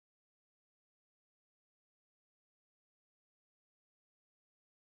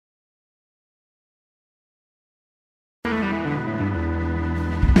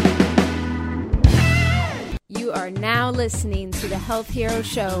You are now listening to the Health Hero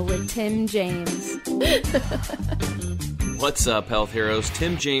Show with Tim James. What's up, Health Heroes?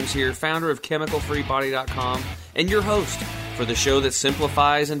 Tim James here, founder of ChemicalFreeBody.com, and your host for the show that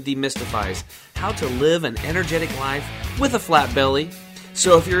simplifies and demystifies how to live an energetic life with a flat belly.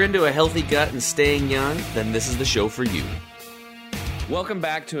 So if you're into a healthy gut and staying young, then this is the show for you. Welcome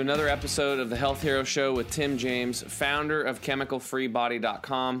back to another episode of the Health Hero Show with Tim James, founder of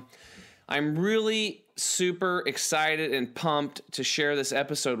ChemicalFreeBody.com. I'm really super excited and pumped to share this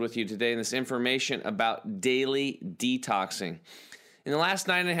episode with you today and this information about daily detoxing. In the last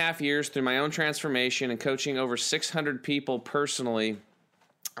 9.5 years, through my own transformation and coaching over 600 people personally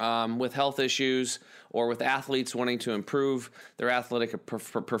with health issues or with athletes wanting to improve their athletic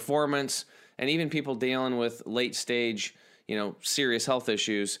performance, and even people dealing with late-stage, serious health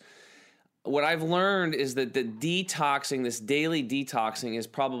issues, what I've learned is that the detoxing, this daily detoxing, is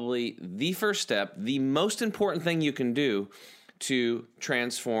probably the first step, the most important thing you can do to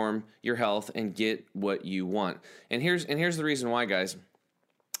transform your health and get what you want. And here's the reason why, guys.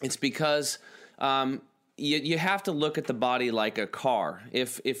 It's because you have to look at the body like a car.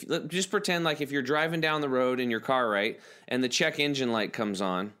 If just pretend like if you're driving down the road in your car, right, and the check engine light comes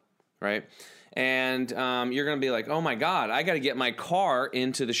on, right, and you're going to be like, oh my God, I got to get my car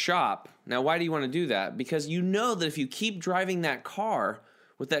into the shop. Now, why do you want to do that? Because you know that if you keep driving that car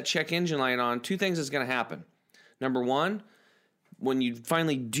with that check engine light on, two things is going to happen. Number one, when you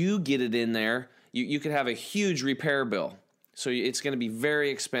finally do get it in there, you could have a huge repair bill. So it's going to be very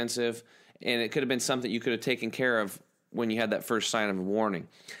expensive, and it could have been something you could have taken care of when you had that first sign of a warning.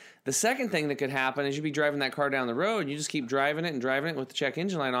 The second thing that could happen is you'd be driving that car down the road, and you just keep driving it with the check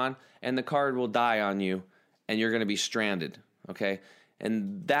engine light on, and the car will die on you, and you're going to be stranded, okay?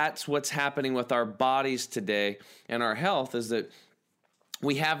 And that's what's happening with our bodies today and our health, is that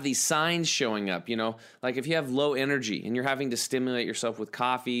we have these signs showing up, like if you have low energy and you're having to stimulate yourself with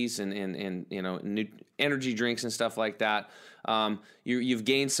coffees and new energy drinks and stuff like that. You've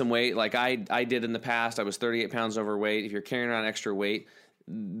gained some weight like I did in the past. I was 38 pounds overweight. If you're carrying around extra weight,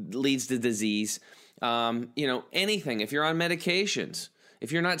 leads to disease. Anything. If you're on medications,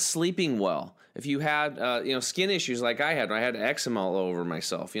 if you're not sleeping well, if you had skin issues like I had eczema all over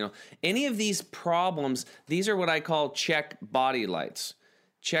myself, any of these problems, these are what I call check body lights.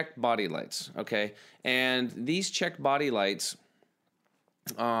 Check body lights, okay? And these check body lights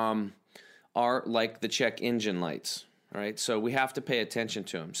are like the check engine lights, all right? So we have to pay attention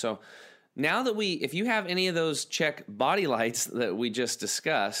to them. So now that if you have any of those check body lights that we just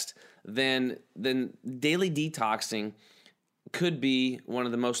discussed, then daily detoxing could be one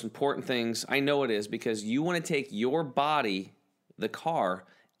of the most important things. I know it is, because you want to take your body, the car,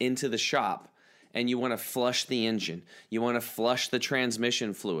 into the shop, and you want to flush the engine. You want to flush the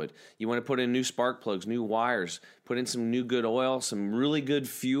transmission fluid. You want to put in new spark plugs, new wires, put in some new good oil, some really good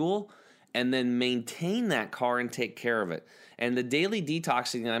fuel, and then maintain that car and take care of it. And the daily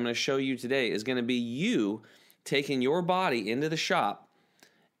detoxing that I'm going to show you today is going to be you taking your body into the shop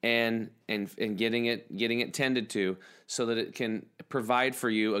and getting it tended to, so that it can provide for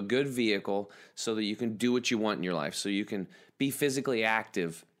you a good vehicle, so that you can do what you want in your life, so you can be physically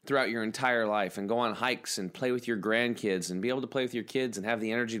active throughout your entire life and go on hikes and play with your grandkids and be able to play with your kids and have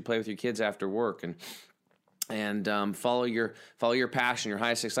the energy to play with your kids after work and follow your passion, your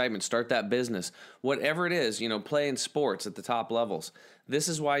highest excitement, start that business, whatever it is, play in sports at the top levels. This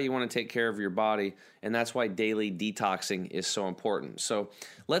is why you want to take care of your body, and that's why daily detoxing is so important. So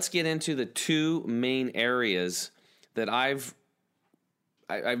let's get into the two main areas that I've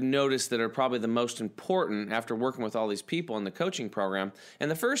noticed that are probably the most important after working with all these people in the coaching program.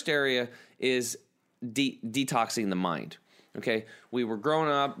 And the first area is detoxing the mind. Okay, we were growing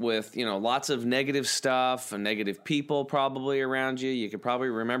up with, lots of negative stuff and negative people probably around you. You could probably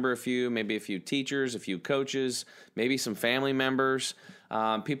remember maybe a few teachers, a few coaches, maybe some family members,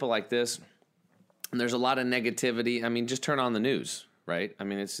 people like this. And there's a lot of negativity. I mean, just turn on the news, right? I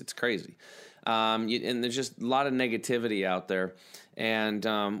mean, it's crazy. And there's just a lot of negativity out there. And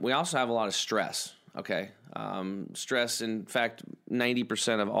we also have a lot of stress, okay? Stress, in fact,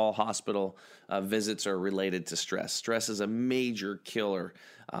 90% of all hospital visits are related to stress. Stress is a major killer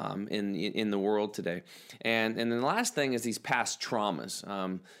in the world today. And then the last thing is these past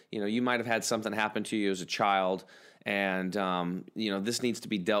traumas. You might have had something happen to you as a child, and this needs to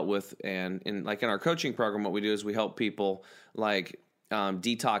be dealt with. And like in our coaching program, what we do is we help people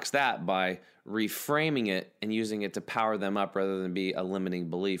detox that by reframing it and using it to power them up, rather than be a limiting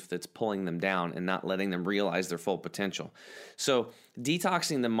belief that's pulling them down and not letting them realize their full potential. So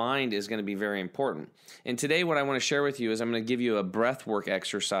detoxing the mind is going to be very important. And today what I want to share with you is I'm going to give you a breath work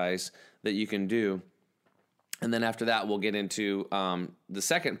exercise that you can do And then after that, we'll get into the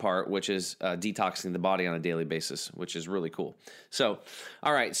second part, which is detoxing the body on a daily basis, which is really cool. So,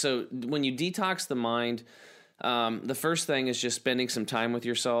 all right. So when you detox the mind, the first thing is just spending some time with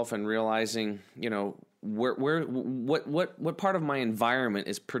yourself and realizing, what part of my environment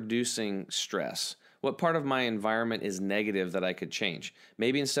is producing stress. What part of my environment is negative that I could change?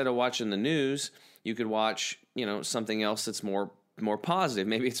 Maybe instead of watching the news, you could watch, something else that's more positive.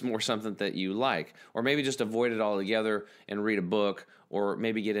 Maybe it's more something that you like, or maybe just avoid it altogether and read a book, or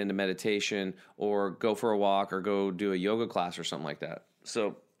maybe get into meditation, or go for a walk, or go do a yoga class or something like that.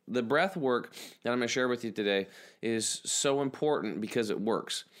 So the breath work that I'm going to share with you today is so important because it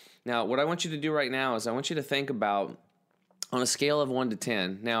works. Now, what I want you to do right now is I want you to think about, on a scale of 1 to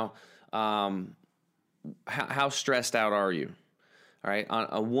 10, now, how stressed out are you? All right.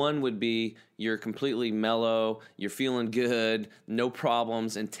 A 1 would be you're completely mellow, you're feeling good, no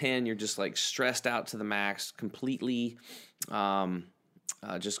problems. And 10, you're just like stressed out to the max, completely, you're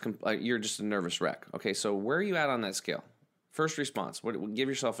just a nervous wreck. Okay. So where are you at on that scale? First response. Give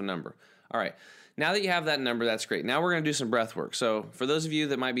yourself a number. All right. Now that you have that number, that's great. Now we're going to do some breath work. So for those of you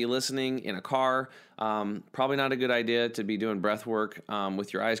that might be listening in a car, probably not a good idea to be doing breath work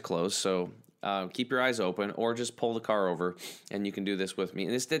with your eyes closed. So keep your eyes open, or just pull the car over, and you can do this with me.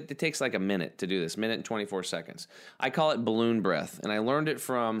 And it takes like a minute to do this, minute and 24 seconds. I call it balloon breath, and I learned it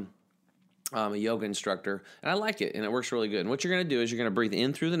from a yoga instructor, and I like it, and it works really good. And what you're going to do is you're going to breathe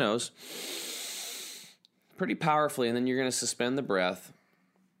in through the nose pretty powerfully, and then you're going to suspend the breath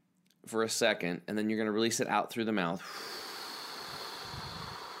for a second, and then you're going to release it out through the mouth,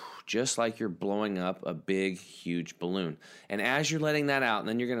 just like you're blowing up a big, huge balloon. And as you're letting that out,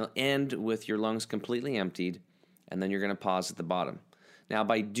 then you're going to end with your lungs completely emptied, and then you're going to pause at the bottom. Now,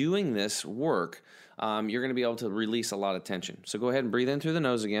 by doing this work, you're going to be able to release a lot of tension. So go ahead and breathe in through the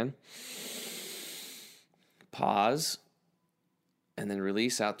nose again. Pause, and then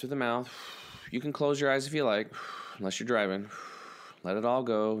release out through the mouth. You can close your eyes if you like, unless you're driving. Let it all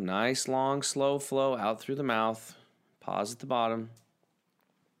go. Nice, long, slow flow out through the mouth. Pause at the bottom.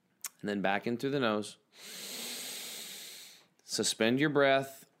 And then back in through the nose. Suspend your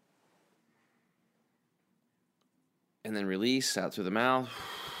breath. And then release out through the mouth.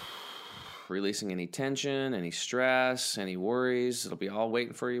 Releasing any tension, any stress, any worries. It'll be all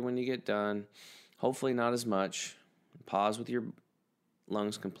waiting for you when you get done. Hopefully not as much. Pause with your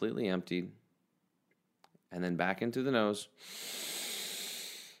lungs completely emptied. And then back in through the nose.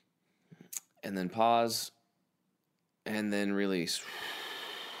 And then pause. And then release.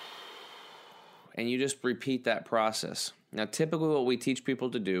 And you just repeat that process. Now, typically what we teach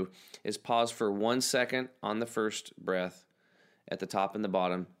people to do is pause for 1 second on the first breath at the top and the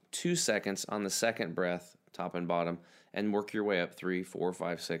bottom, 2 seconds on the second breath, top and bottom, and work your way up 3, 4,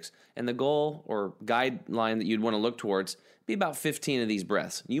 5, 6. And the goal or guideline that you'd want to look towards be about 15 of these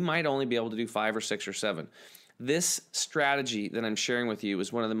breaths. You might only be able to do 5 or 6 or 7. This strategy that I'm sharing with you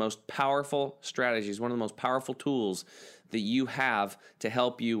is one of the most powerful strategies, one of the most powerful tools that you have to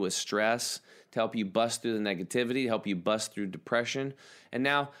help you with stress, to help you bust through the negativity, to help you bust through depression. And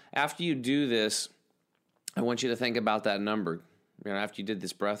now, after you do this, I want you to think about that number. After you did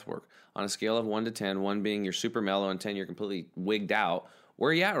this breath work, on a scale of 1 to 10, 1 being you're super mellow and 10 you're completely wigged out,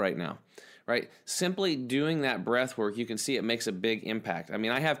 where are you at right now? Right? Simply doing that breath work, you can see it makes a big impact. I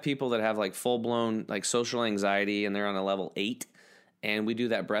mean, I have people that have like full-blown like social anxiety and they're on a level 8, and we do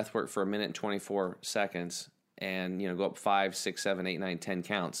that breath work for a minute and 24 seconds and go up 5, 6, 7, 8, 9, 10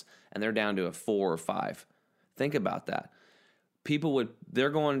 counts, and they're down to a 4 or 5. Think about that. They're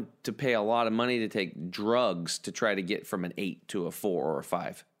going to pay a lot of money to take drugs to try to get from an 8 to a 4 or a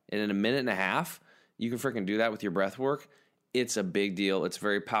 5. And in a minute and a half, you can freaking do that with your breath work. It's a big deal. It's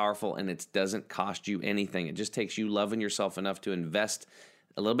very powerful, and it doesn't cost you anything. It just takes you loving yourself enough to invest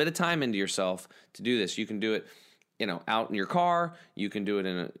a little bit of time into yourself to do this. You can do it, out in your car. You can do it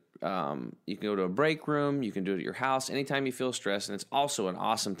you can go to a break room. You can do it at your house anytime you feel stressed, and it's also an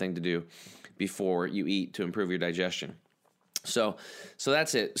awesome thing to do before you eat to improve your digestion. So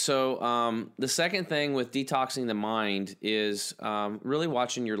that's it. So the second thing with detoxing the mind is really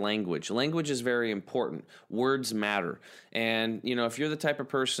watching your language. Language is very important. Words matter. And, if you're the type of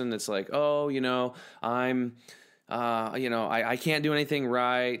person that's like, I can't do anything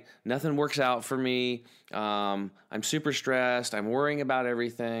right. Nothing works out for me. I'm super stressed. I'm worrying about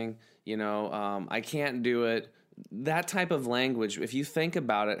everything. I can't do it. That type of language, if you think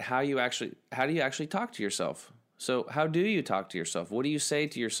about it, how do you actually talk to yourself? So how do you talk to yourself? What do you say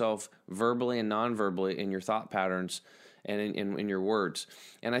to yourself verbally and non-verbally in your thought patterns and in your words?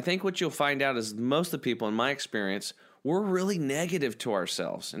 And I think what you'll find out is most of the people, in my experience, we're really negative to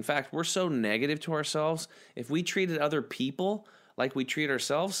ourselves. In fact, we're so negative to ourselves, if we treated other people like we treat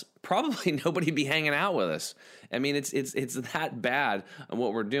ourselves, probably nobody would be hanging out with us. I mean, it's that bad on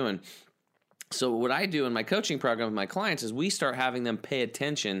what we're doing. So what I do in my coaching program with my clients is we start having them pay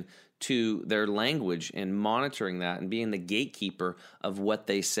attention to their language and monitoring that and being the gatekeeper of what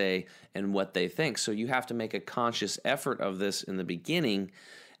they say and what they think. So you have to make a conscious effort of this in the beginning.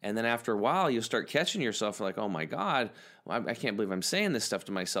 And then after a while, you'll start catching yourself like, oh my God, I can't believe I'm saying this stuff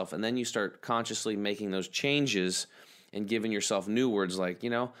to myself. And then you start consciously making those changes and giving yourself new words like,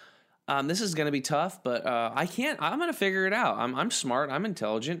 this is going to be tough, but I'm going to figure it out. I'm smart. I'm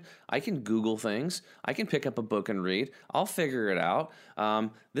intelligent. I can Google things. I can pick up a book and read. I'll figure it out.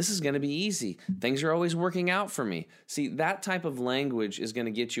 This is going to be easy. Things are always working out for me. See, that type of language is going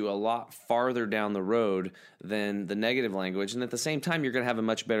to get you a lot farther down the road than the negative language. And at the same time, you're going to have a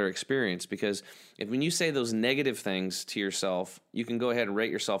much better experience because when you say those negative things to yourself, you can go ahead and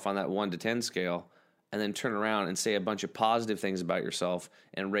rate yourself on that 1 to 10 scale, and then turn around and say a bunch of positive things about yourself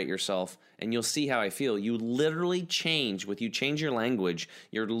and rate yourself, and you'll see how I feel. You literally change. With you change your language,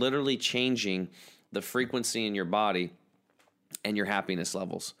 you're literally changing the frequency in your body and your happiness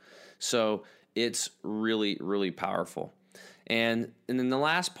levels. So it's really, really powerful. And then the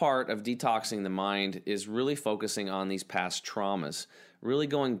last part of detoxing the mind is really focusing on these past traumas, really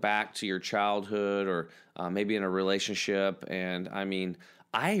going back to your childhood or maybe in a relationship. And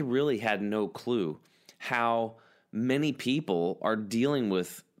I really had no clue how many people are dealing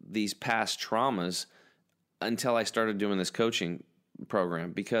with these past traumas until I started doing this coaching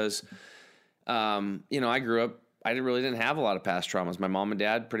program because, I grew up, I really didn't have a lot of past traumas. My mom and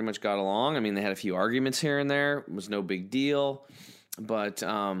dad pretty much got along. They had a few arguments here and there. It was no big deal. But,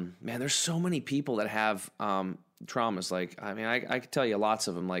 there's so many people that have traumas. I could tell you lots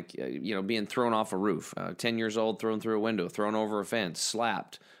of them, being thrown off a roof, 10 years old, thrown through a window, thrown over a fence,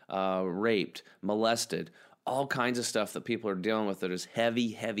 slapped, raped, molested, all kinds of stuff that people are dealing with that is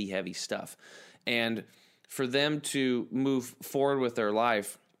heavy, heavy, heavy stuff. And for them to move forward with their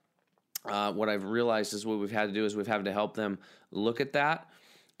life, what I've realized is what we've had to do is we've had to help them look at that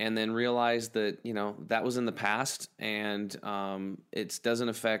and then realize that, that was in the past and it doesn't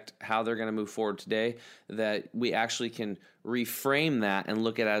affect how they're going to move forward today, that we actually can reframe that and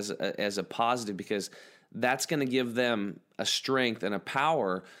look at it as a positive because that's going to give them a strength and a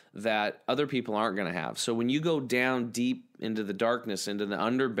power that other people aren't going to have. So when you go down deep into the darkness, into the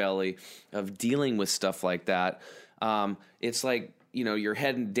underbelly of dealing with stuff like that, it's like, you're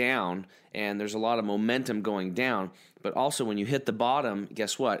heading down and there's a lot of momentum going down. But also when you hit the bottom,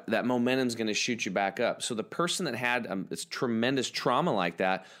 guess what? That momentum's going to shoot you back up. So the person that had this tremendous trauma like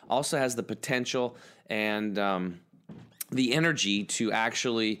that also has the potential and the energy to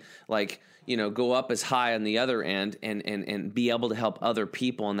actually go up as high on the other end and be able to help other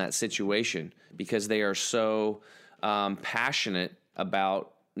people in that situation because they are so passionate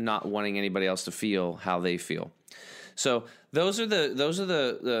about not wanting anybody else to feel how they feel. So those are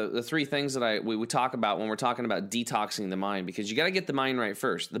the three things that we talk about when we're talking about detoxing the mind, because you got to get the mind right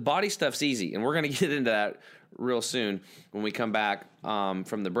first. The body stuff's easy, and we're going to get into that real soon when we come back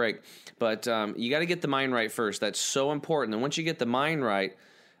from the break. But you got to get the mind right first. That's so important. And once you get the mind right,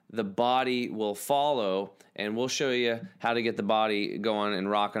 the body will follow, and we'll show you how to get the body going and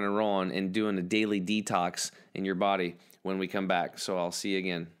rocking and rolling and doing a daily detox in your body when we come back. So I'll see you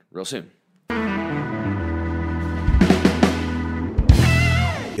again real soon.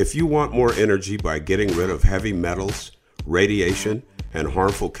 If you want more energy by getting rid of heavy metals, radiation, and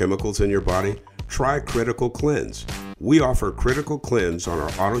harmful chemicals in your body, try Critical Cleanse. We offer Critical Cleanse on our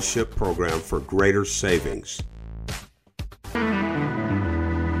auto ship program for greater savings.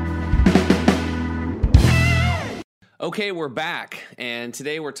 Okay, we're back, and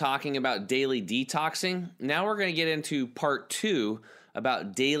today we're talking about daily detoxing. Now we're going to get into part 2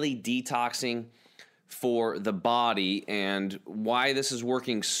 about daily detoxing for the body and why this is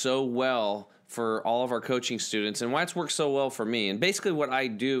working so well for all of our coaching students and why it's worked so well for me. And basically what I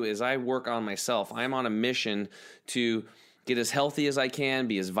do is I work on myself. I'm on a mission to get as healthy as I can,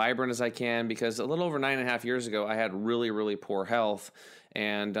 be as vibrant as I can, because a little over 9.5 years ago, I had really, really poor health,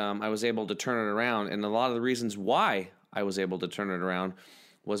 and I was able to turn it around. And a lot of the reasons why I was able to turn it around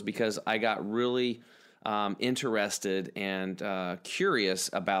was because I got really interested and curious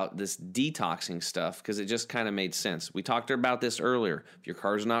about this detoxing stuff, because it just kind of made sense. We talked about this earlier. If your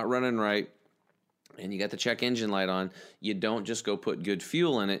car's not running right and you got the check engine light on, you don't just go put good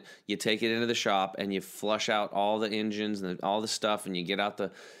fuel in it. You take it into the shop and you flush out all the engines and all the stuff, and you get out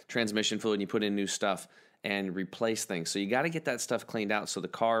the transmission fluid and you put in new stuff and replace things. So you got to get that stuff cleaned out so the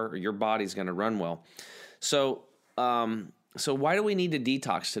car or your body's going to run well. So So why do we need to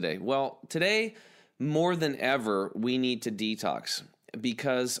detox today? Well, today, more than ever, we need to detox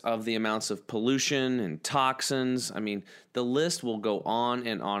because of the amounts of pollution and toxins. I mean, the list will go on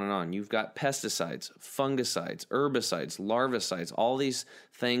and on and on. You've got pesticides, fungicides, herbicides, larvicides, all these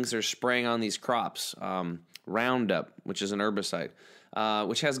things are spraying on these crops. Roundup, which is an herbicide,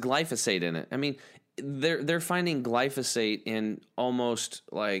 which has glyphosate in it. I mean, they're finding glyphosate in almost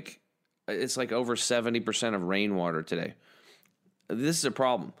like, it's like over 70% of rainwater today. This is a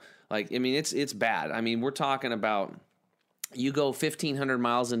problem. Like, I mean, it's bad. I mean, we're talking about, you go 1,500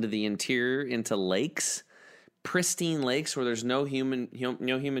 miles into the interior, into lakes, pristine lakes where there's no human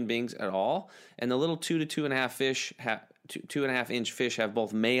beings at all, and the little 2 to 2.5 inch fish have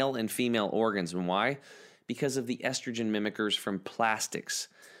both male and female organs. And why? Because of the estrogen mimickers from plastics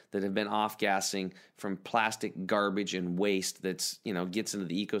that have been off-gassing from plastic garbage and waste that's, gets into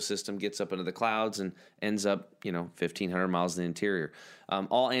the ecosystem, gets up into the clouds, and ends up, 1,500 miles in the interior.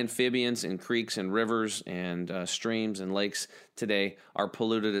 All amphibians and creeks and rivers and streams and lakes today are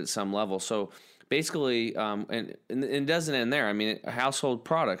polluted at some level. So basically, and it doesn't end there. I mean, household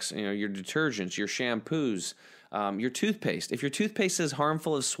products, your detergents, your shampoos, your toothpaste. If your toothpaste says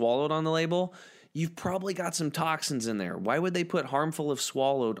harmful if swallowed on the label, you've probably got some toxins in there. Why would they put harmful if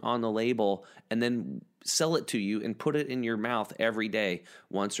swallowed on the label and then sell it to you and put it in your mouth every day,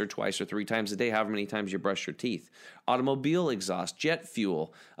 once or twice or 3 times a day, however many times you brush your teeth? Automobile exhaust, jet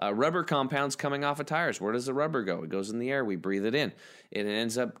fuel, rubber compounds coming off of tires. Where does the rubber go? It goes in the air. We breathe it in. It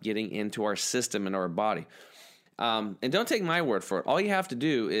ends up getting into our system and our body. And don't take my word for it. All you have to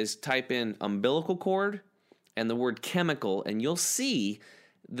do is type in umbilical cord and the word chemical, and you'll see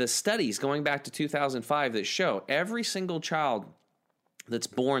the studies going back to 2005 that show every single child that's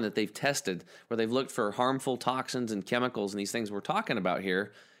born that they've tested, where they've looked for harmful toxins and chemicals and these things we're talking about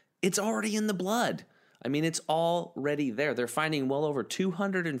here, it's already in the blood. I mean, it's already there. They're finding well over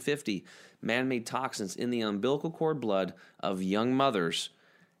 250 man-made toxins in the umbilical cord blood of young mothers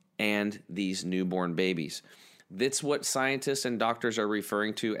and these newborn babies. That's what scientists and doctors are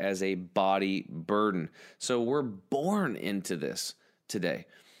referring to as a body burden. So we're born into this today.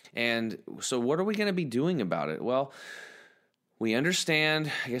 And so what are we going to be doing about it? Well, we understand,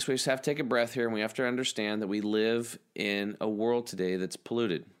 I guess we just have to take a breath here, and we have to understand that we live in a world today that's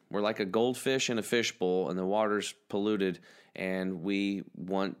polluted. We're like a goldfish in a fishbowl, and the water's polluted, and we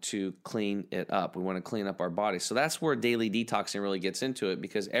want to clean it up. We want to clean up our body. So that's where daily detoxing really gets into it,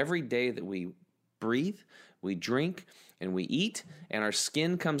 because every day that we breathe, we drink, and we eat, and our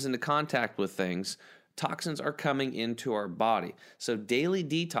skin comes into contact with things, toxins are coming into our body. So daily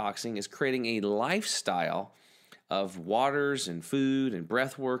detoxing is creating a lifestyle of waters and food and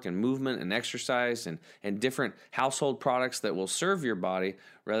breath work and movement and exercise and different household products that will serve your body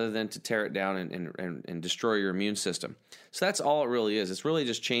rather than to tear it down and destroy your immune system. So that's all it really is. It's really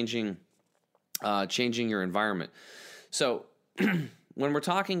just changing your environment. So when we're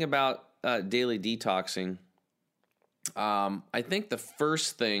talking about daily detoxing, I think the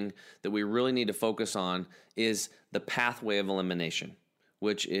first thing that we really need to focus on is the pathway of elimination,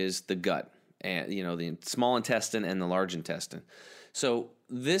 which is the gut, and the small intestine and the large intestine. So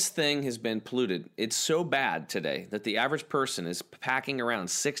this thing has been polluted. It's so bad today that the average person is packing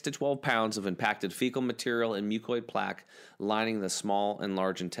around 6 to 12 pounds of impacted fecal material and mucoid plaque lining the small and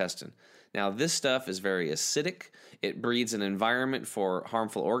large intestine. Now, this stuff is very acidic. It breeds an environment for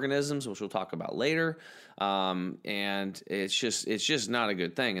harmful organisms, which we'll talk about later. And it's just not a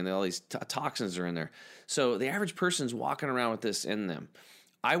good thing. And all these toxins are in there. So the average person's walking around with this in them.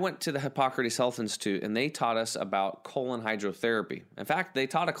 I went to the Hippocrates Health Institute, and they taught us about colon hydrotherapy. In fact, they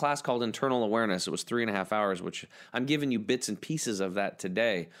taught a class called Internal Awareness. It was 3.5 hours, which I'm giving you bits and pieces of that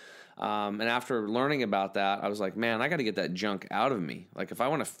today. And after learning about that, I was like, man, I got to get that junk out of me. Like, if I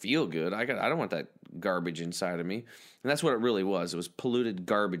want to feel good, I don't want that garbage inside of me. And that's what it really was. It was polluted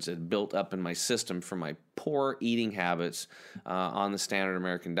garbage that built up in my system from my poor eating habits on the standard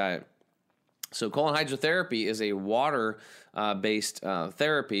American diet. So colon hydrotherapy is a water-based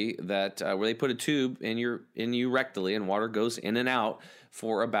therapy that where they put a tube in you rectally, and water goes in and out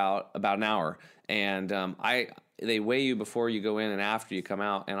for about an hour. And they weigh you before you go in and after you come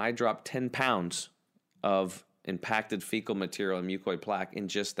out. And I dropped 10 pounds of impacted fecal material and mucoid plaque in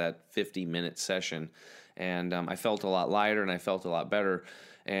just that 50-minute session. And I felt a lot lighter, and I felt a lot better,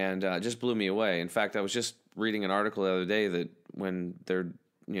 and it just blew me away. In fact, I was just reading an article the other day that when they're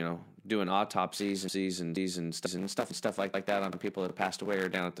doing autopsies and stuff like that on people that passed away or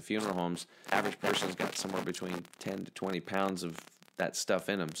down at the funeral homes, average person's got somewhere between 10 to 20 pounds of that stuff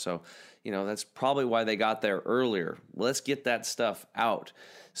in them. So, that's probably why they got there earlier. Let's get that stuff out.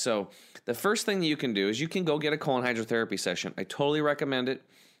 So the first thing that you can do is you can go get a colon hydrotherapy session. I totally recommend it.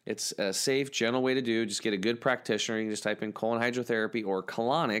 It's a safe, gentle way to do. Just get a good practitioner. You can just type in colon hydrotherapy or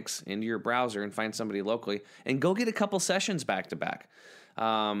colonics into your browser and find somebody locally and go get a couple sessions back to back.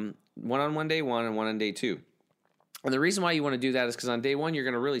 One on day one and one on day two. And the reason why you want to do that is because on day one, you're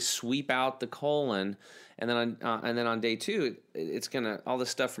going to really sweep out the colon. And then on day two, it's going to, all this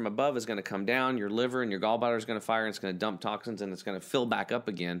stuff from above is going to come down. Your liver and your gallbladder is going to fire, and it's going to dump toxins, and it's going to fill back up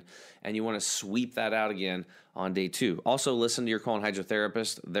again. And you want to sweep that out again on day two. Also, listen to your colon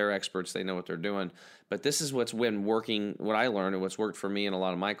hydrotherapist. They're experts. They know what they're doing. But this is what's been working, what I learned and what's worked for me and a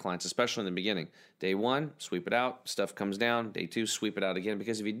lot of my clients, especially in the beginning. Day one, sweep it out. Stuff comes down. Day two, sweep it out again.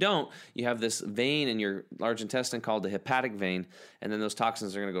 Because if you don't, you have this vein in your large intestine called the hepatic vein, and then those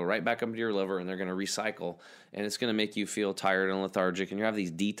toxins are going to go right back up into your liver, and they're going to recycle, and it's going to make you feel tired and lethargic, and you have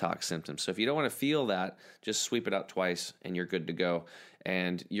these detox symptoms. So if you don't want to feel that, just sweep it out twice, and you're good to go,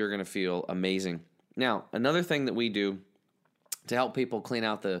 and you're going to feel amazing. Now, another thing that we do to help people clean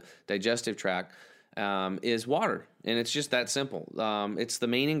out the digestive tract is water. And it's just that simple. It's the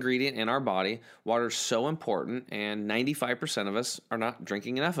main ingredient in our body. Water is so important, and 95% of us are not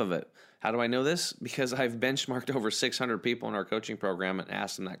drinking enough of it. How do I know this? Because I've benchmarked over 600 people in our coaching program and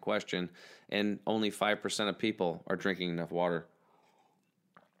asked them that question, and only 5% of people are drinking enough water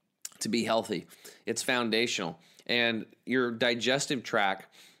to be healthy. It's foundational. And your digestive tract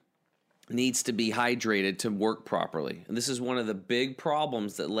needs to be hydrated to work properly. And this is one of the big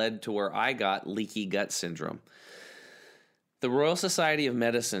problems that led to where I got leaky gut syndrome. The Royal Society of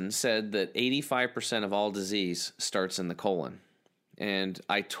Medicine said that 85% of all disease starts in the colon. And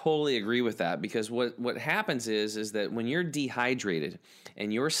I totally agree with that, because what happens is that when you're dehydrated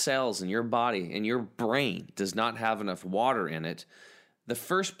and your cells and your body and your brain does not have enough water in it, the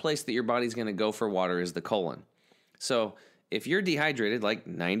first place that your body's going to go for water is the colon. So if you're dehydrated, like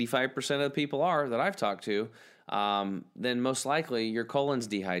 95% of the people are that I've talked to, then most likely your colon's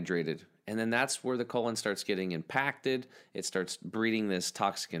dehydrated. And then that's where the colon starts getting impacted. It starts breeding this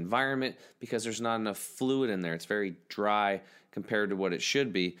toxic environment because there's not enough fluid in there. It's very dry compared to what it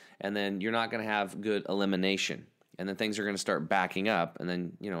should be. And then you're not going to have good elimination. And then things are going to start backing up. And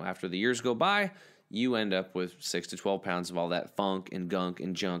then, after the years go by, you end up with 6 to 12 pounds of all that funk and gunk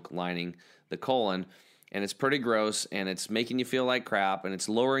and junk lining the colon. And it's pretty gross, and it's making you feel like crap, and it's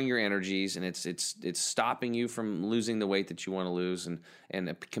lowering your energies, and it's stopping you from losing the weight that you want to lose and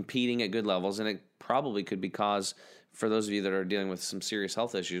competing at good levels. And it probably could be cause, for those of you that are dealing with some serious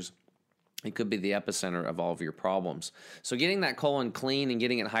health issues, it could be the epicenter of all of your problems. So getting that colon clean and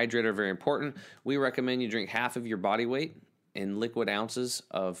getting it hydrated are very important. We recommend you drink half of your body weight in liquid ounces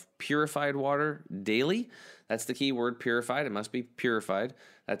of purified water daily. That's the key word, purified. It must be purified.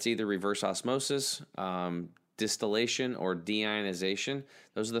 That's either reverse osmosis, distillation, or deionization.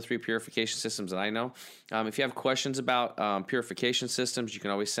 Those are the 3 purification systems that I know. If you have questions about purification systems, you can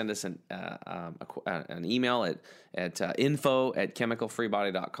always send us an email at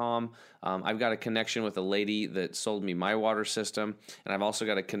info@chemicalfreebody.com. I've got a connection with a lady that sold me my water system, and I've also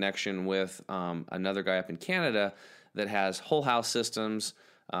got a connection with another guy up in Canada that has whole house systems,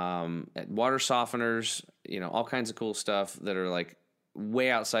 water softeners, all kinds of cool stuff that are like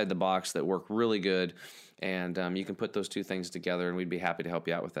way outside the box that work really good. And you can put those 2 things together, and we'd be happy to help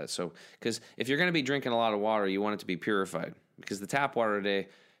you out with that. So, because if you're going to be drinking a lot of water, you want it to be purified, because the tap water today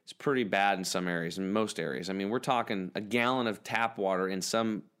is pretty bad in some areas, in most areas. I mean, we're talking a gallon of tap water in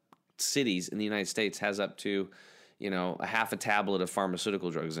some cities in the United States has up to, a half a tablet of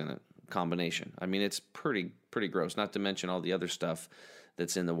pharmaceutical drugs in it. Combination. I mean, it's pretty gross, not to mention all the other stuff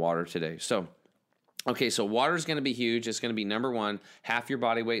that's in the water today. So water is going to be huge. It's going to be number 1, half your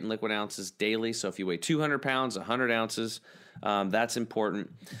body weight in liquid ounces daily. So if you weigh 200 pounds, 100 ounces, that's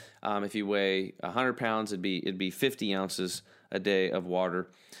important. If you weigh 100 pounds, it'd be 50 ounces a day of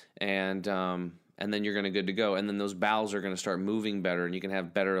water, and then you're going to good to go. And then those bowels are going to start moving better, and you can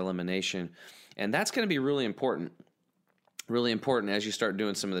have better elimination, and that's going to be really important as you start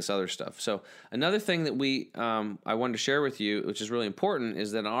doing some of this other stuff. So another thing that I wanted to share with you, which is really important,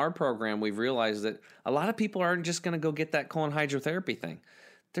 is that in our program, we've realized that a lot of people aren't just going to go get that colon hydrotherapy thing.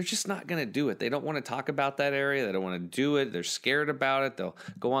 They're just not going to do it. They don't want to talk about that area. They don't want to do it. They're scared about it. They'll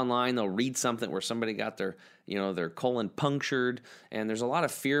go online. They'll read something where somebody got their colon punctured, and there's a lot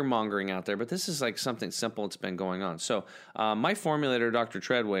of fear mongering out there. But this is like something simple that's been going on. So my formulator, Dr.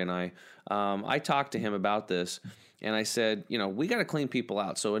 Treadway, and I talked to him about this. And I said, we got to clean people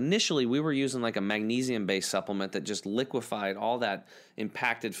out. So initially we were using like a magnesium-based supplement that just liquefied all that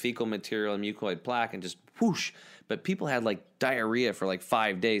impacted fecal material and mucoid plaque and just whoosh. but people had like diarrhea for like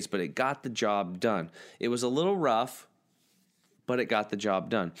 5 days, but it got the job done. It was a little rough, but it got the job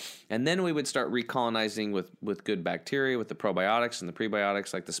done. And then we would start recolonizing with good bacteria, with the probiotics and the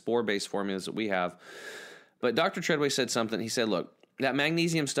prebiotics, like the spore-based formulas that we have. But Dr. Treadway said something. He said, look, that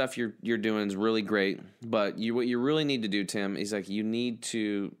magnesium stuff you're doing is really great, but what you really need to do, Tim, is like you need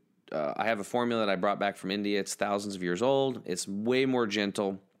to I have a formula that I brought back from India. It's thousands of years old. It's way more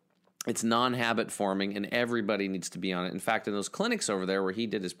gentle. It's non-habit forming, and everybody needs to be on it. In fact, in those clinics over there where he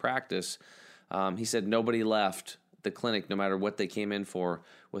did his practice, he said nobody left the clinic, no matter what they came in for,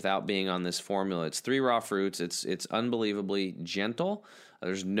 without being on this formula. It's 3 raw fruits. It's unbelievably gentle.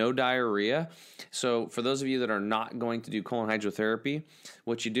 There's no diarrhea. So for those of you that are not going to do colon hydrotherapy,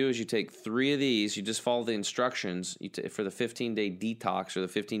 what you do is you take 3 of these. You just follow the instructions for the 15-day detox or the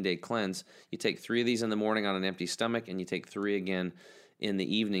 15-day cleanse. You take 3 of these in the morning on an empty stomach, and you take 3 again in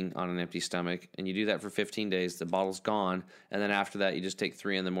the evening on an empty stomach, and you do that for 15 days. The bottle's gone, and then after that, you just take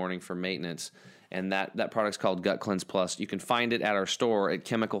 3 in the morning for maintenance. And that product's called Gut Cleanse Plus. You can find it at our store at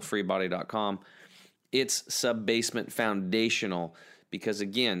chemicalfreebody.com. It's sub-basement foundational because,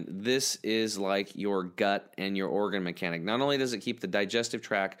 again, this is like your gut and your organ mechanic. Not only does it keep the digestive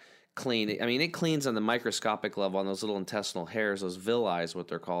tract clean, I mean, it cleans on the microscopic level on those little intestinal hairs, those villi is what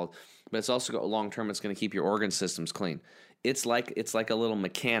they're called, but it's also long-term, it's going to keep your organ systems clean. It's like a little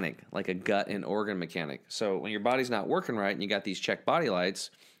mechanic, like a gut and organ mechanic. So when your body's not working right and you got these check body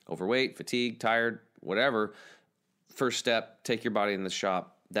lights, overweight, fatigue, tired, whatever, first step, take your body in the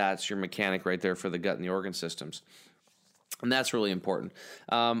shop. That's your mechanic right there for the gut and the organ systems. And that's really important.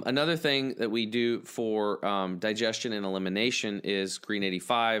 Another thing that we do for digestion and elimination is Green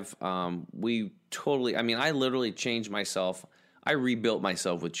 85. I literally changed myself. I rebuilt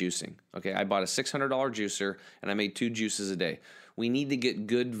myself with juicing. Okay, I bought a $600 juicer and I made 2 juices a day. We need to get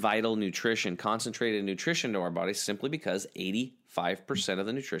good vital nutrition, concentrated nutrition to our bodies simply because 85% of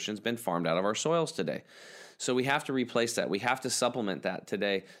the nutrition has been farmed out of our soils today. So we have to replace that. We have to supplement that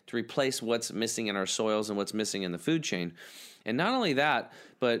today to replace what's missing in our soils and what's missing in the food chain. And not only that,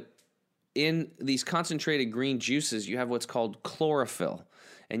 but in these concentrated green juices, you have what's called chlorophyll.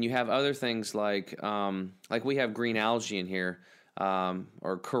 And you have other things like we have green algae in here,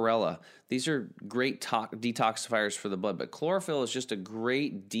 or chlorella. These are great detoxifiers for the blood, but chlorophyll is just a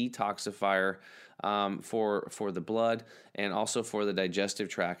great detoxifier for the blood and also for the digestive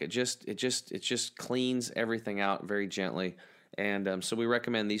tract. It just cleans everything out very gently, and so we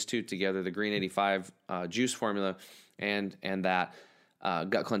recommend these 2 together: the Green 85 juice formula and that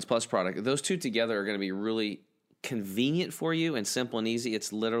Gut Cleanse Plus product. Those 2 together are going to be really convenient for you and simple and easy.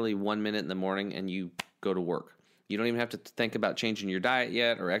 It's literally 1 minute in the morning and you go to work. You don't even have to think about changing your diet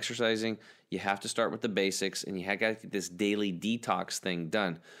yet or exercising. You have to start with the basics, and you got to get this daily detox thing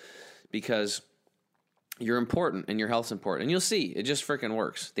done because you're important and your health's important. And you'll see, it just freaking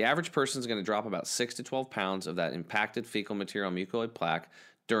works. The average person is going to drop about 6 to 12 pounds of that impacted fecal material mucoid plaque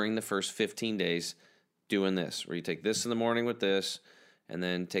during the first 15 days doing this, where you take this in the morning with this, and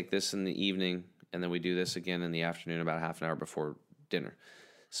then take this in the evening, and then we do this again in the afternoon about half an hour before dinner.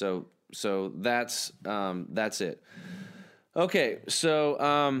 So that's it. Okay,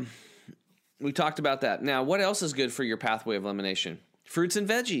 so we talked about that. Now, what else is good for your pathway of elimination? Fruits and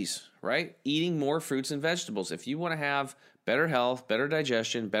veggies, right? Eating more fruits and vegetables. If you want to have better health, better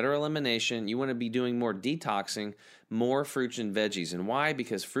digestion, better elimination, you want to be doing more detoxing, more fruits and veggies. And why?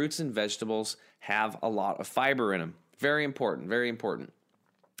 Because fruits and vegetables have a lot of fiber in them. Very important, very important.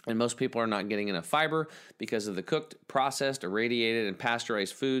 And most people are not getting enough fiber because of the cooked, processed, irradiated, and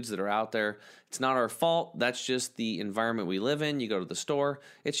pasteurized foods that are out there. It's not our fault. That's just the environment we live in. You go to the store.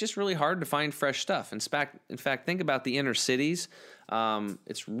 It's just really hard to find fresh stuff. In fact, think about the inner cities.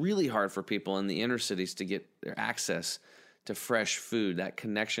 It's really hard for people in the inner cities to get their access to fresh food, that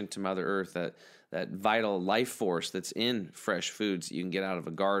connection to Mother Earth, that vital life force that's in fresh foods you can get out of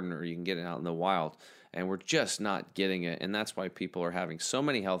a garden or you can get it out in the wild. And we're just not getting it. And that's why people are having so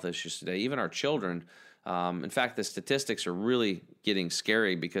many health issues today, even our children. In fact, the statistics are really getting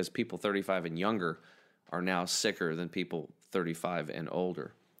scary because people 35 and younger are now sicker than people 35 and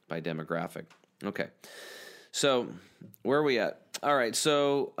older by demographic. Okay, so where are we at? All right,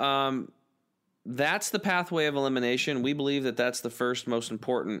 so that's the pathway of elimination. We believe that that's the first most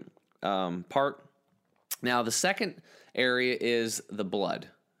important part. Now, the second area is the blood,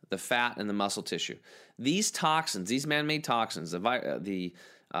 the fat, and the muscle tissue. These toxins, these man-made toxins, the pesticides,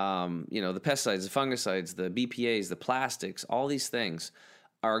 the fungicides, the BPAs, the plastics, all these things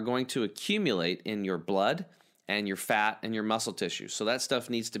are going to accumulate in your blood and your fat and your muscle tissue. So that stuff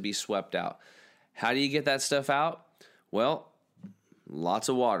needs to be swept out. How do you get that stuff out? Well, lots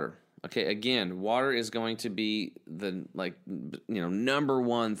of water. Okay, again, water is going to be the number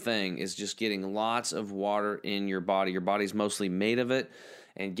one thing is just getting lots of water in your body. Your body's mostly made of it,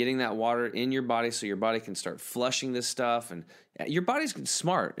 and getting that water in your body so your body can start flushing this stuff. And your body's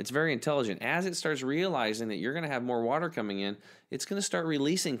smart. It's very intelligent. As it starts realizing that you're going to have more water coming in, it's going to start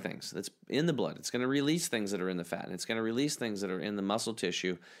releasing things that's in the blood. It's going to release things that are in the fat, and it's going to release things that are in the muscle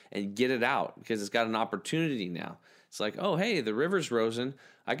tissue and get it out because it's got an opportunity now. It's like, oh, hey, the river's risen.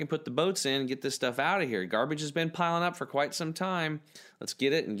 I can put the boats in and get this stuff out of here. Garbage has been piling up for quite some time. Let's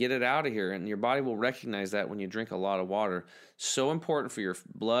get it and get it out of here. And your body will recognize that when you drink a lot of water. So important for your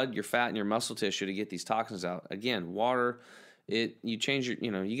blood, your fat, and your muscle tissue to get these toxins out. Again, water, you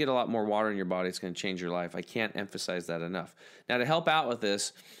get a lot more water in your body. It's going to change your life. I can't emphasize that enough. Now, to help out with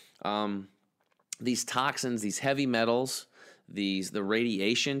this, these toxins, these heavy metals, the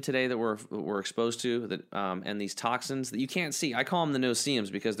radiation today that we're exposed to, and these toxins that you can't see. I call them the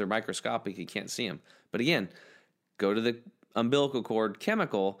no-see-ums because they're microscopic. You can't see them. But again, go to the umbilical cord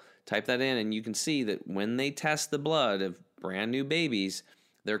chemical, type that in, and you can see that when they test the blood of brand new babies,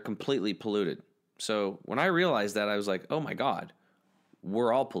 they're completely polluted. So when I realized that, I was like, oh my God,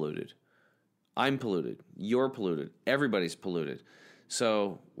 we're all polluted. I'm polluted. You're polluted. Everybody's polluted.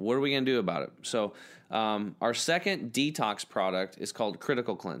 So what are we going to do about it? So our second detox product is called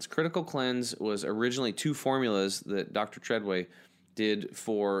Critical Cleanse. Critical Cleanse was originally 2 formulas that Dr. Treadway did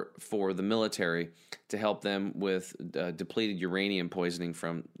for the military to help them with depleted uranium poisoning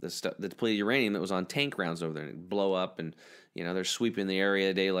from the depleted uranium that was on tank rounds over there. And it'd blow up, and they're sweeping the area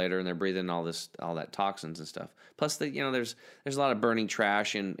a day later, and they're breathing all that toxins and stuff. Plus, there's a lot of burning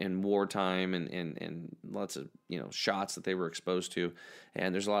trash in wartime and lots of shots that they were exposed to,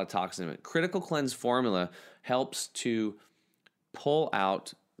 and there's a lot of toxins in it. Critical Cleanse formula helps to pull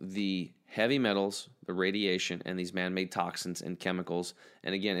out the heavy metals, the radiation, and these man-made toxins and chemicals.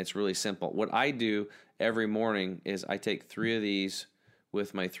 And again, it's really simple. What I do every morning is I take 3 of these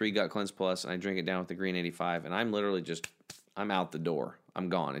with my 3 Gut Cleanse Plus, and I drink it down with the Green 85, and I'm literally I'm out the door. I'm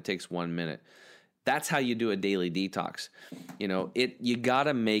gone. It takes 1 minute. That's how you do a daily detox. You got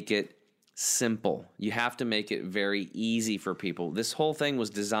to make it simple. You have to make it very easy for people. This whole thing was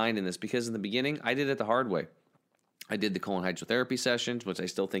designed in this because in the beginning, I did it the hard way. I did the colon hydrotherapy sessions, which I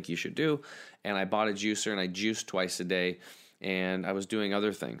still think you should do, and I bought a juicer, and I juiced twice a day, and I was doing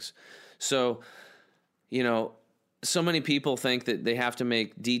other things. So, so many people think that they have to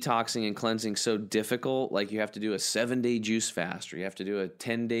make detoxing and cleansing so difficult, like you have to do a 7-day juice fast, or you have to do a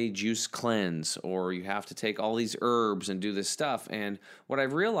 10-day juice cleanse, or you have to take all these herbs and do this stuff. And what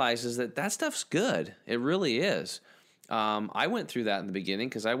I've realized is that stuff's good. It really is. I went through that in the beginning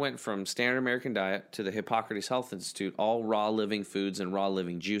because I went from standard American diet to the Hippocrates Health Institute, all raw living foods and raw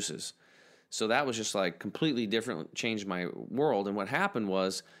living juices. So that was just like completely different, changed my world. And what happened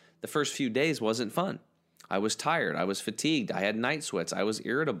was the first few days wasn't fun. I was tired. I was fatigued. I had night sweats. I was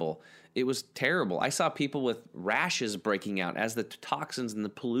irritable. It was terrible. I saw people with rashes breaking out as the toxins and the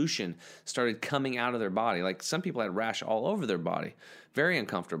pollution started coming out of their body. Like some people had rash all over their body. Very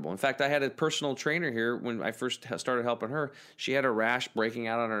uncomfortable. In fact, I had a personal trainer here when I first started helping her. She had a rash breaking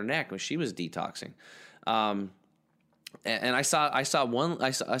out on her neck when she was detoxing. And I saw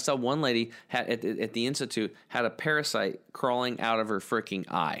one lady at the institute had a parasite crawling out of her freaking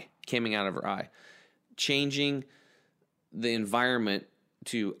eye, coming out of her eye. Changing the environment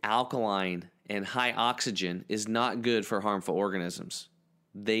to alkaline and high oxygen is not good for harmful organisms.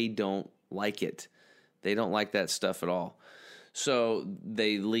 They don't like it. They don't like that stuff at all. So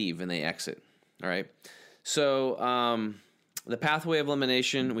they leave and they exit. All right. So the pathway of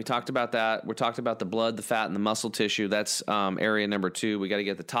elimination, we talked about that. We talked about the blood, the fat, and the muscle tissue. That's area number 2. We got to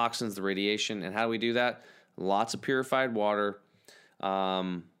get the toxins, the radiation. And how do we do that? Lots of purified water,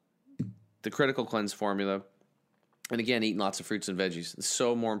 the Critical Cleanse formula, and again, eating lots of fruits and veggies. It's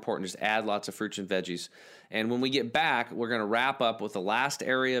so more important. Just add lots of fruits and veggies. And when we get back, we're going to wrap up with the last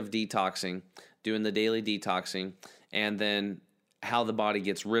area of detoxing, doing the daily detoxing, and then how the body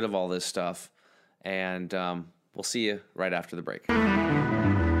gets rid of all this stuff. And we'll see you right after the break.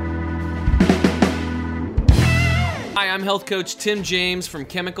 Hi, I'm health coach Tim James from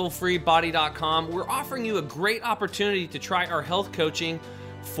ChemicalFreeBody.com. We're offering you a great opportunity to try our health coaching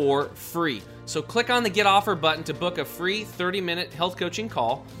for free. So click on the Get Offer button to book a free 30-minute health coaching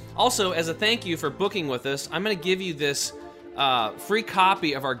call. Also, as a thank you for booking with us, I'm going to give you this free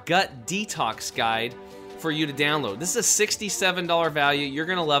copy of our Gut Detox Guide for you to download. This is a $67 value. You're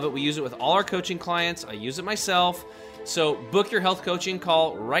going to love it. We use it with all our coaching clients. I use it myself. So book your health coaching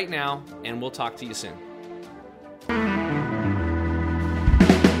call right now, and we'll talk to you soon.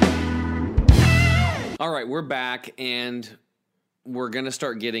 All right, we're back, and we're going to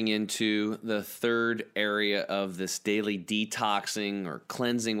start getting into the third area of this daily detoxing or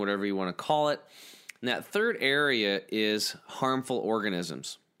cleansing, whatever you want to call it. And that third area is harmful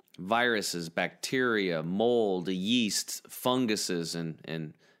organisms, viruses, bacteria, mold, yeasts, funguses,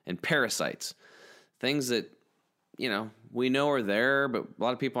 and parasites. Things that, we know are there, but a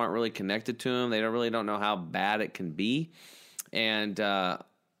lot of people aren't really connected to them. They don't know how bad it can be. And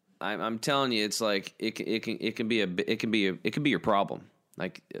I'm telling you, it's like it can be your problem.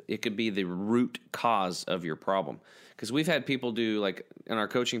 Like it could be the root cause of your problem. Because we've had people do, like in our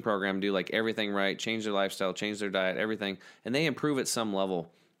coaching program, do like everything right, change their lifestyle, change their diet, everything, and they improve at some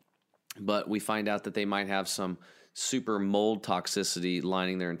level. But we find out that they might have some super mold toxicity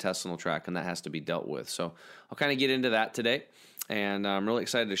lining their intestinal tract, and that has to be dealt with. So I'll kind of get into that today, and I'm really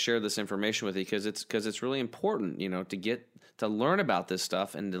excited to share this information with you because it's really important, to learn about this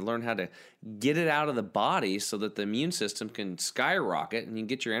stuff and to learn how to get it out of the body so that the immune system can skyrocket and you can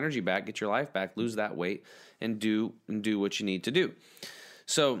get your energy back, get your life back, lose that weight, and do what you need to do.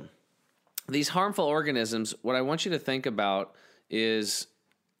 So these harmful organisms, what I want you to think about is,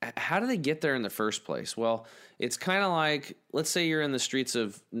 how do they get there in the first place? Well, it's kind of like, let's say you're in the streets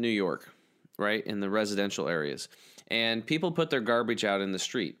of New York, right, in the residential areas, and people put their garbage out in the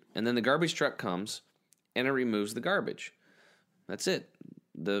street, and then the garbage truck comes and it removes the garbage. That's it.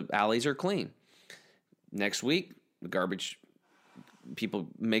 The alleys are clean. Next week, the garbage, people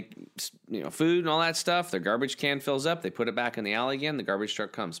make food and all that stuff. Their garbage can fills up. They put it back in the alley again. The garbage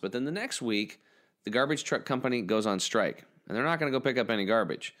truck comes. But then the next week, the garbage truck company goes on strike, and they're not going to go pick up any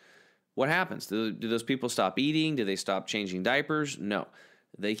garbage. What happens? Do those people stop eating? Do they stop changing diapers? No.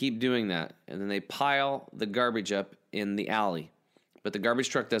 They keep doing that, and then they pile the garbage up in the alley, but the garbage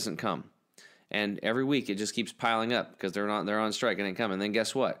truck doesn't come. And every week it just keeps piling up because they're on strike and ain't coming. And then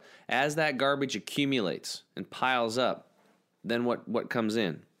guess what? As that garbage accumulates and piles up, then what comes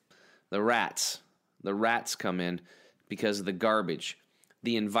in? The rats. The rats come in because of the garbage.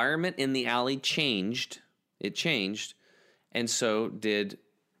 The environment in the alley changed. It changed, and so did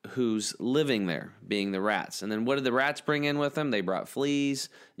who's living there, being the rats. And then what did the rats bring in with them? They brought fleas.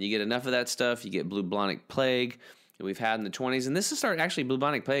 You get enough of that stuff, you get bubonic plague that we've had in the 20s. And this is actually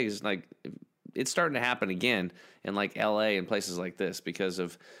bubonic plague is like, it's starting to happen again in like LA and places like this because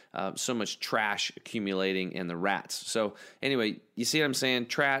of so much trash accumulating in the rats. So anyway, you see what I'm saying?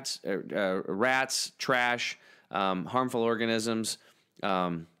 Rats, trash, harmful organisms,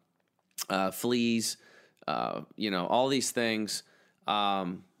 fleas, all these things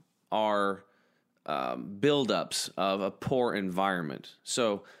are buildups of a poor environment.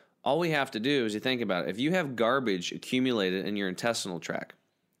 So all we have to do is you think about it. If you have garbage accumulated in your intestinal tract,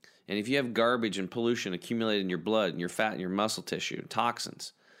 and if you have garbage and pollution accumulated in your blood and your fat and your muscle tissue and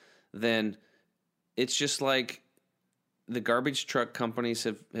toxins, then it's just like the garbage truck companies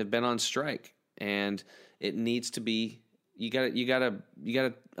have been on strike, and it needs to be. You gotta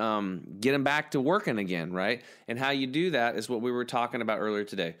get them back to working again, right? And how you do that is what we were talking about earlier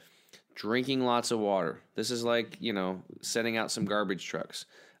today. Drinking lots of water. This is like, setting out some garbage trucks.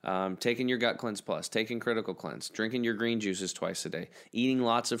 Taking your Gut Cleanse Plus, taking Critical Cleanse, drinking your green juices twice a day, eating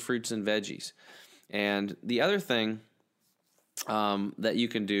lots of fruits and veggies. And the other thing that you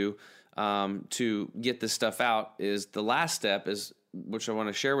can do to get this stuff out is the last step is, which I want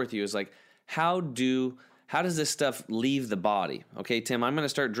to share with you, is like, how does this stuff leave the body? Okay, Tim, I'm going to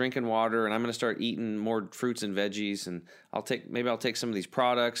start drinking water and I'm going to start eating more fruits and veggies, and I'll take some of these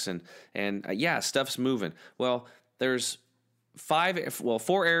products and stuff's moving. Well, there's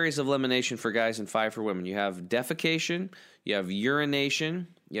 4 areas of elimination for guys and 5 for women. You have defecation, you have urination,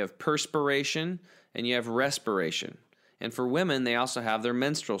 you have perspiration, and you have respiration. And for women, they also have their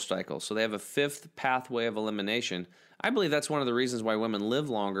menstrual cycle. So they have a 5th pathway of elimination. I believe that's one of the reasons why women live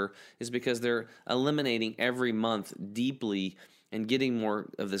longer, is because they're eliminating every month deeply and getting more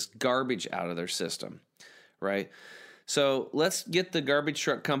of this garbage out of their system, right? So let's get the garbage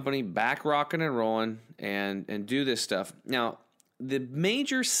truck company back rocking and rolling and do this stuff. Now, the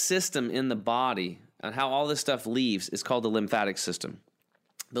major system in the body and how all this stuff leaves is called the lymphatic system.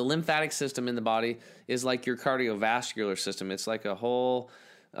 The lymphatic system in the body is like your cardiovascular system. It's like a whole,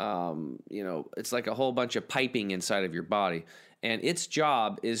 it's like a whole bunch of piping inside of your body. And its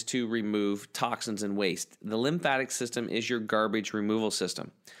job is to remove toxins and waste. The lymphatic system is your garbage removal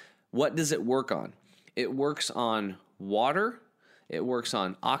system. What does it work on? It works on water, it works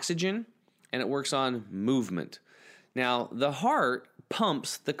on oxygen, and it works on movement. Now, the heart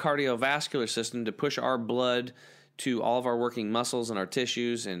pumps the cardiovascular system to push our blood to all of our working muscles and our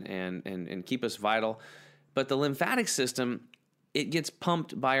tissues and keep us vital. But the lymphatic system, it gets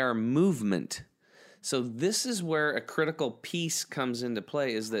pumped by our movement. So this is where a critical piece comes into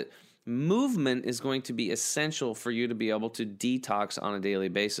play, is that movement is going to be essential for you to be able to detox on a daily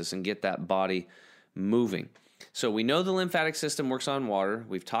basis and get that body moving. So we know the lymphatic system works on water.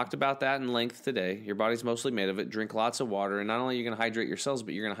 We've talked about that in length today. Your body's mostly made of it. Drink lots of water, and not only are you going to hydrate your cells,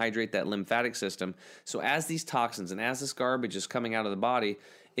 but you're going to hydrate that lymphatic system. So as these toxins and as this garbage is coming out of the body,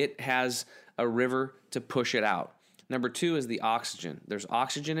 it has a river to push it out. Number 2 is the oxygen. There's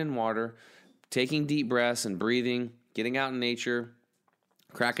oxygen in water. Taking deep breaths and breathing, getting out in nature,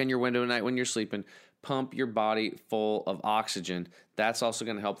 cracking your window at night when you're sleeping, pump your body full of oxygen. That's also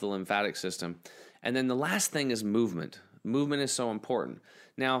going to help the lymphatic system. And then the last thing is movement. Movement is so important.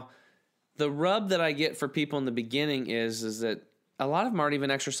 Now, the rub that I get for people in the beginning is that a lot of them aren't even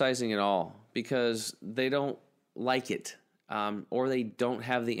exercising at all because they don't like it, or they don't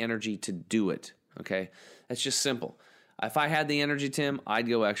have the energy to do it. Okay, that's just simple. If I had the energy, Tim, I'd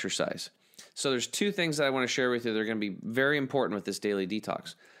go exercise. So there's 2 things that I want to share with you that are going to be very important with this daily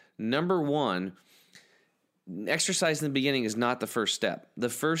detox. Number 1, exercise in the beginning is not the first step. The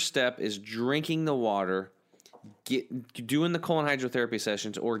first step is drinking the water, doing the colon hydrotherapy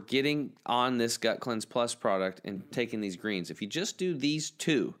sessions, or getting on this Gut Cleanse Plus product and taking these greens. If you just do these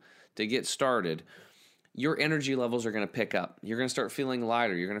 2 to get started, your energy levels are going to pick up. You're going to start feeling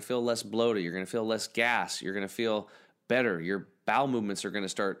lighter. You're going to feel less bloated. You're going to feel less gas. You're going to feel better. Your bowel movements are going to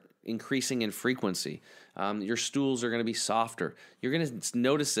start increasing in frequency. Your stools are going to be softer. You're going to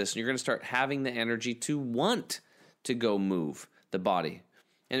notice this, and you're going to start having the energy to want to go move the body.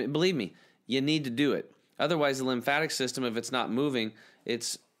 And believe me, you need to do it. Otherwise, the lymphatic system, if it's not moving,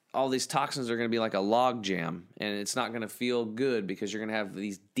 all these toxins are going to be like a log jam, and it's not going to feel good because you're going to have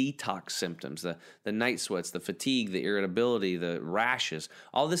these detox symptoms, the night sweats, the fatigue, the irritability, the rashes.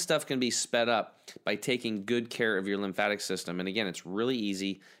 All this stuff can be sped up by taking good care of your lymphatic system. And again, it's really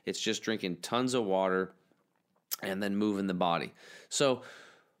easy. It's just drinking tons of water and then moving the body. So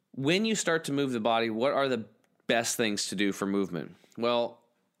when you start to move the body, what are the best things to do for movement? Well,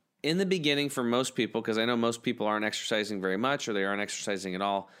 in the beginning, for most people, because I know most people aren't exercising very much or they aren't exercising at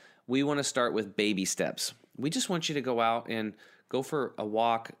all, we want to start with baby steps. We just want you to go out and go for a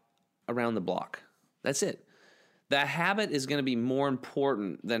walk around the block. That's it. That habit is going to be more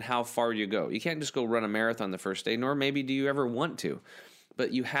important than how far you go. You can't just go run a marathon the first day, nor maybe do you ever want to.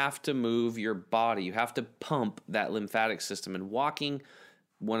 But you have to move your body. You have to pump that lymphatic system. And walking,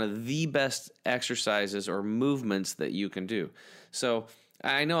 one of the best exercises or movements that you can do. So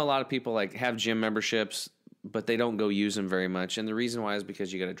I know a lot of people have gym memberships, but they don't go use them very much. And the reason why is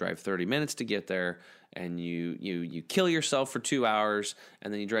because you got to drive 30 minutes to get there, and you kill yourself for 2 hours,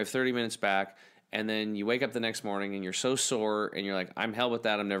 and then you drive 30 minutes back, and then you wake up the next morning and you're so sore and you're like, I'm hell with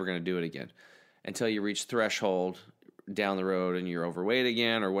that. I'm never going to do it again, until you reach threshold down the road and you're overweight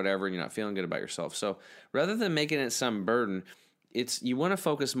again or whatever, and you're not feeling good about yourself. So rather than making it some burden, you want to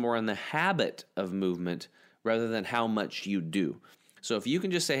focus more on the habit of movement rather than how much you do. So if you can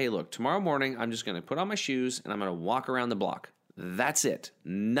just say, hey, look, tomorrow morning, I'm just going to put on my shoes and I'm going to walk around the block. That's it.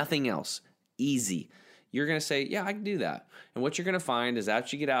 Nothing else. Easy. You're going to say, yeah, I can do that. And what you're going to find is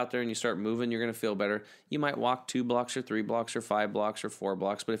after you get out there and you start moving, you're going to feel better. You might walk 2 blocks or 3 blocks or 5 blocks or 4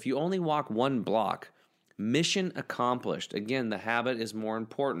 blocks. But if you only walk 1 block, mission accomplished. Again, the habit is more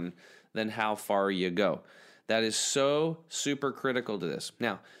important than how far you go. That is so super critical to this.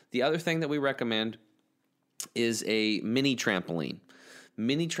 Now, the other thing that we recommend is a mini trampoline.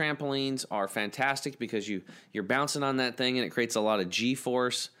 Mini trampolines are fantastic because you're bouncing on that thing and it creates a lot of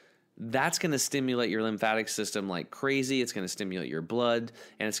G-force. That's going to stimulate your lymphatic system like crazy. It's going to stimulate your blood,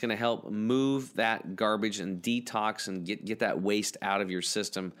 and it's going to help move that garbage and detox and get that waste out of your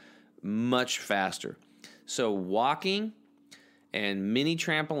system much faster. So walking and mini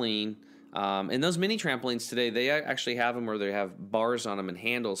trampoline. And those mini trampolines today, they actually have them where they have bars on them and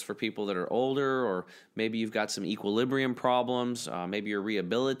handles for people that are older, or maybe you've got some equilibrium problems. Maybe you're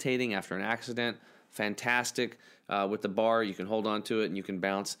rehabilitating after an accident. Fantastic. With the bar, you can hold on to it and you can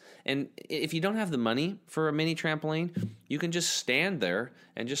bounce. And if you don't have the money for a mini trampoline, you can just stand there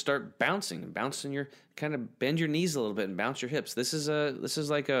and just start bouncing and bouncing kind of bend your knees a little bit and bounce your hips. This is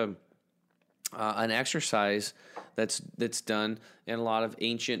like an exercise that's done in a lot of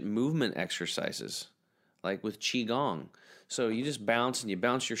ancient movement exercises, like with Qigong. So you just bounce and you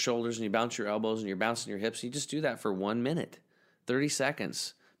bounce your shoulders and you bounce your elbows and you're bouncing your hips. You just do that for 1 minute, 30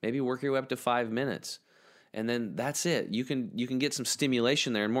 seconds, maybe work your way up to 5 minutes. And then that's it. You can get some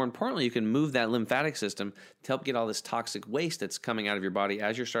stimulation there. And more importantly, you can move that lymphatic system to help get all this toxic waste that's coming out of your body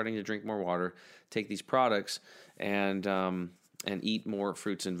as you're starting to drink more water, take these products, and eat more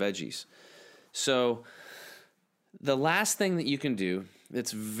fruits and veggies. So the last thing that you can do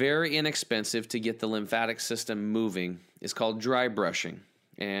that's very inexpensive to get the lymphatic system moving is called dry brushing.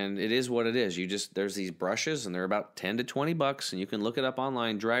 And it is what it is. There's these brushes, and they're about $10 to $20, and you can look it up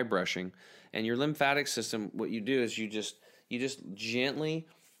online, dry brushing. And your lymphatic system, what you do is you just gently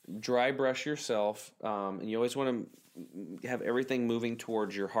dry brush yourself, and you always want to have everything moving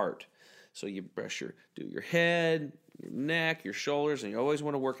towards your heart. So you do your head, your neck, your shoulders, and you always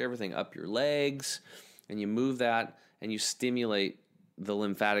want to work everything up your legs, and you move that, and you stimulate the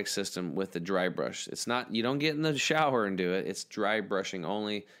lymphatic system with the dry brush. It's not, you don't get in the shower and do it. It's dry brushing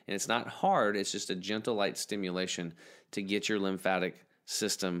only, and it's not hard. It's just a gentle, light stimulation to get your lymphatic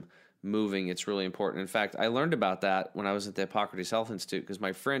system moving. It's really important. In fact, I learned about that when I was at the Hippocrates Health Institute, because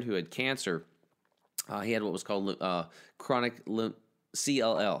my friend who had cancer, he had what was called chronic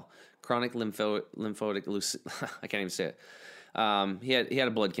CLL, chronic lymphotic I can't even say it. He had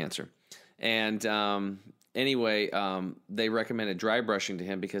a blood cancer, and anyway, they recommended dry brushing to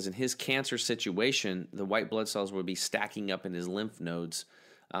him because in his cancer situation, the white blood cells would be stacking up in his lymph nodes,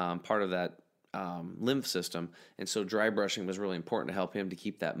 part of that lymph system, and so dry brushing was really important to help him to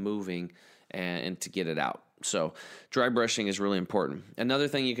keep that moving and to get it out. So dry brushing is really important. Another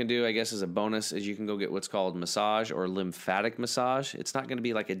thing you can do, I guess, as a bonus is you can go get what's called massage or lymphatic massage. It's not going to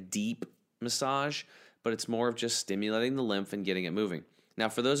be like a deep massage, but it's more of just stimulating the lymph and getting it moving. Now,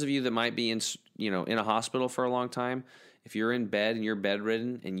 for those of you that might be in a hospital for a long time, if you're in bed and you're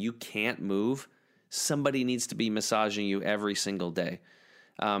bedridden and you can't move, somebody needs to be massaging you every single day.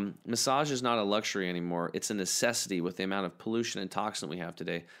 Massage is not a luxury anymore. It's a necessity with the amount of pollution and toxin we have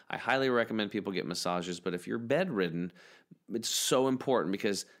today. I highly recommend people get massages, but if you're bedridden, it's so important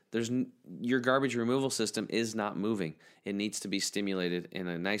because your garbage removal system is not moving. It needs to be stimulated, and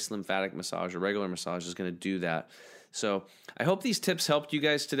a nice lymphatic massage, a regular massage, is going to do that. So I hope these tips helped you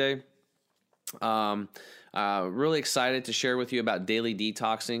guys today. Really excited to share with you about daily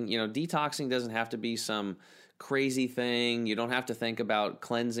detoxing. Detoxing doesn't have to be some crazy thing. You don't have to think about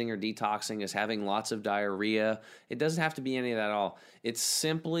cleansing or detoxing as having lots of diarrhea. It doesn't have to be any of that at all. It's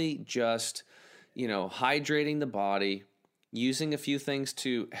simply just, hydrating the body, using a few things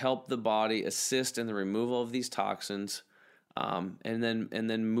to help the body assist in the removal of these toxins, and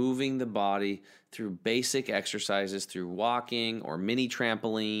then moving the body through basic exercises, through walking or mini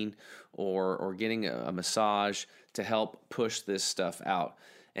trampoline or getting a massage to help push this stuff out.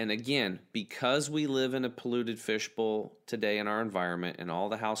 And again, because we live in a polluted fishbowl today in our environment and all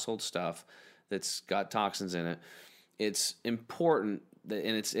the household stuff that's got toxins in it, it's important that,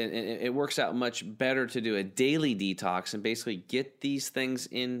 and it works out much better to do a daily detox and basically get these things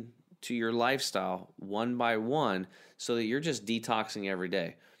into your lifestyle one by one so that you're just detoxing every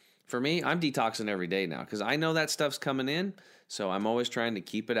day. For me, I'm detoxing every day now because I know that stuff's coming in, so I'm always trying to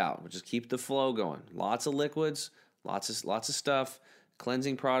keep it out. Just keep the flow going. Lots of liquids, lots of stuff.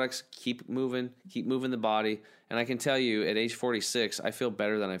 Cleansing products, keep moving the body. And I can tell you at age 46, I feel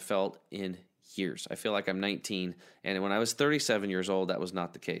better than I felt in years. I feel like I'm 19. And when I was 37 years old, that was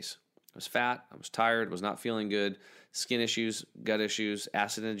not the case. I was fat, I was tired, was not feeling good, skin issues, gut issues,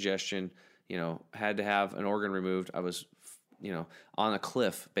 acid indigestion, had to have an organ removed. I was, on a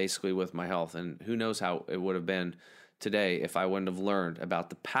cliff basically with my health. And who knows how it would have been today if I wouldn't have learned about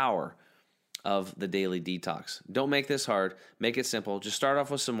the power of the daily detox. Don't make this hard. Make it simple. Just start off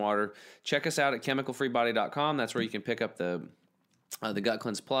with some water. Check us out at chemicalfreebody.com. That's where you can pick up the Gut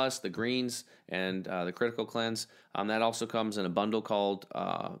Cleanse Plus, the greens, and the Critical Cleanse. That also comes in a bundle called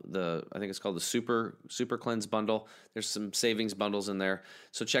I think it's called the Super Cleanse Bundle. There's some savings bundles in there.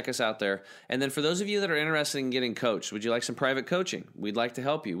 So check us out there. And then for those of you that are interested in getting coached, would you like some private coaching? We'd like to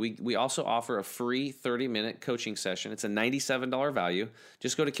help you. We also offer a free 30-minute coaching session. It's a $97 value.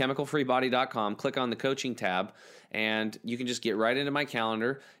 Just go to chemicalfreebody.com, click on the coaching tab, and you can just get right into my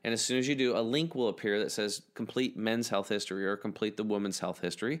calendar. And as soon as you do, a link will appear that says complete men's health history or complete the woman's health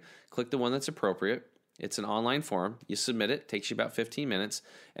history. Click the one that's appropriate. It's an online form. You submit it. Takes you about 15 minutes.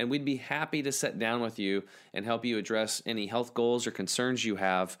 And we'd be happy to sit down with you and help you address any health goals or concerns you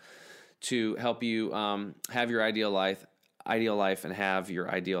have to help you have your ideal life and have your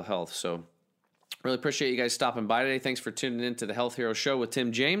ideal health. So really appreciate you guys stopping by today. Thanks for tuning in to the Health Hero Show with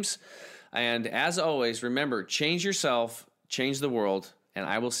Tim James. And as always, remember, change yourself, change the world, and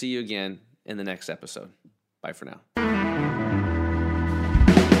I will see you again in the next episode. Bye for now.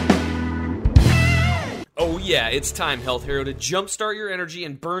 Oh yeah, it's time, Health Hero, to jumpstart your energy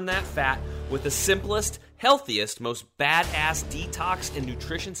and burn that fat with the simplest, healthiest, most badass detox and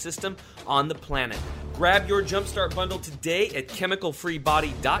nutrition system on the planet. Grab your Jumpstart bundle today at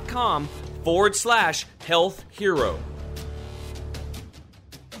chemicalfreebody.com/Health Hero.